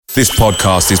This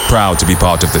podcast is proud to be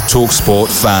part of the TalkSport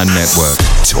Fan Network.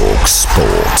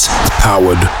 TalkSport.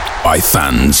 Powered by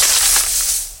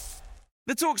fans.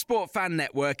 The TalkSport Fan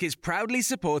Network is proudly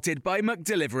supported by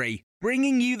McDelivery,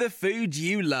 bringing you the food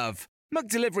you love.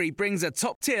 McDelivery brings a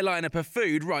top-tier lineup of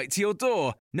food right to your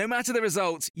door. No matter the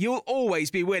result, you'll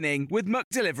always be winning with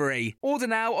McDelivery. Order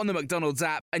now on the McDonald's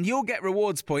app and you'll get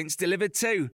rewards points delivered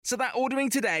too. So that ordering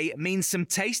today means some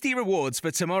tasty rewards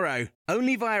for tomorrow.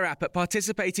 Only via app at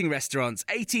participating restaurants.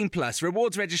 18 plus.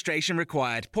 Rewards registration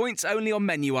required. Points only on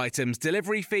menu items.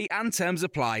 Delivery fee and terms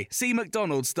apply. See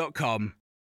mcdonalds.com.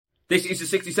 This is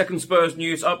the 60-second Spurs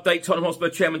news update. Tottenham Hotspur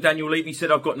chairman Daniel Levy said,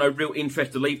 "I've got no real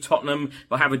interest to leave Tottenham,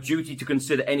 but I have a duty to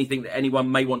consider anything that anyone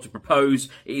may want to propose.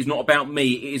 It is not about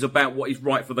me, it is about what is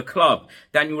right for the club."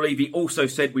 Daniel Levy also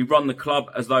said, "We run the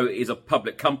club as though it is a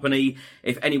public company.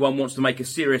 If anyone wants to make a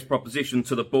serious proposition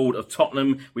to the board of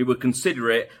Tottenham, we would consider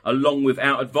it along with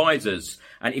our advisors.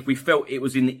 And if we felt it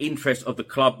was in the interest of the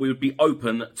club, we would be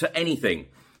open to anything."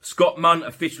 Scott Munn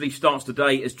officially starts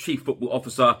today as Chief Football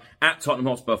Officer at Tottenham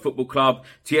Hotspur Football Club.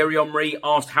 Thierry Henry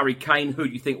asked Harry Kane, "Who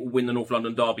do you think will win the North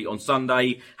London derby on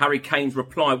Sunday?" Harry Kane's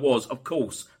reply was, "Of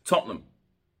course, Tottenham."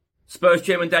 Spurs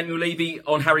chairman Daniel Levy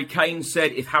on Harry Kane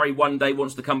said, "If Harry one day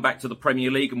wants to come back to the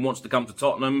Premier League and wants to come to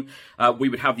Tottenham, we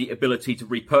would have the ability to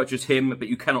repurchase him, but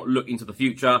you cannot look into the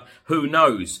future. Who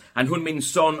knows?" And Heung-min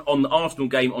Son on the Arsenal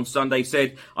game on Sunday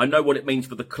said, "I know what it means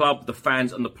for the club, the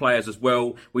fans and the players as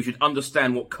well. We should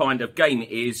understand what kind of game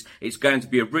it is. It's going to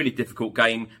be a really difficult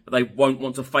game, but they won't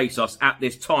want to face us at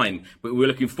this time. But we're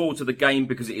looking forward to the game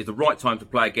because it is the right time to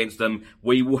play against them.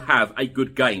 We will have a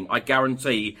good game. I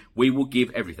guarantee we will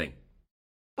give everything."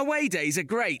 Away days are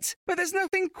great, but there's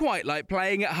nothing quite like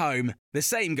playing at home. The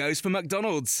same goes for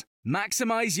McDonald's.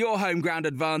 Maximise your home ground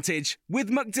advantage with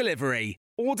McDelivery.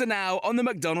 Order now on the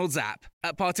McDonald's app.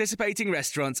 At participating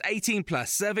restaurants, 18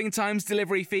 plus, serving times,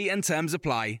 delivery fee and terms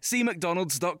apply. See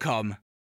mcdonalds.com.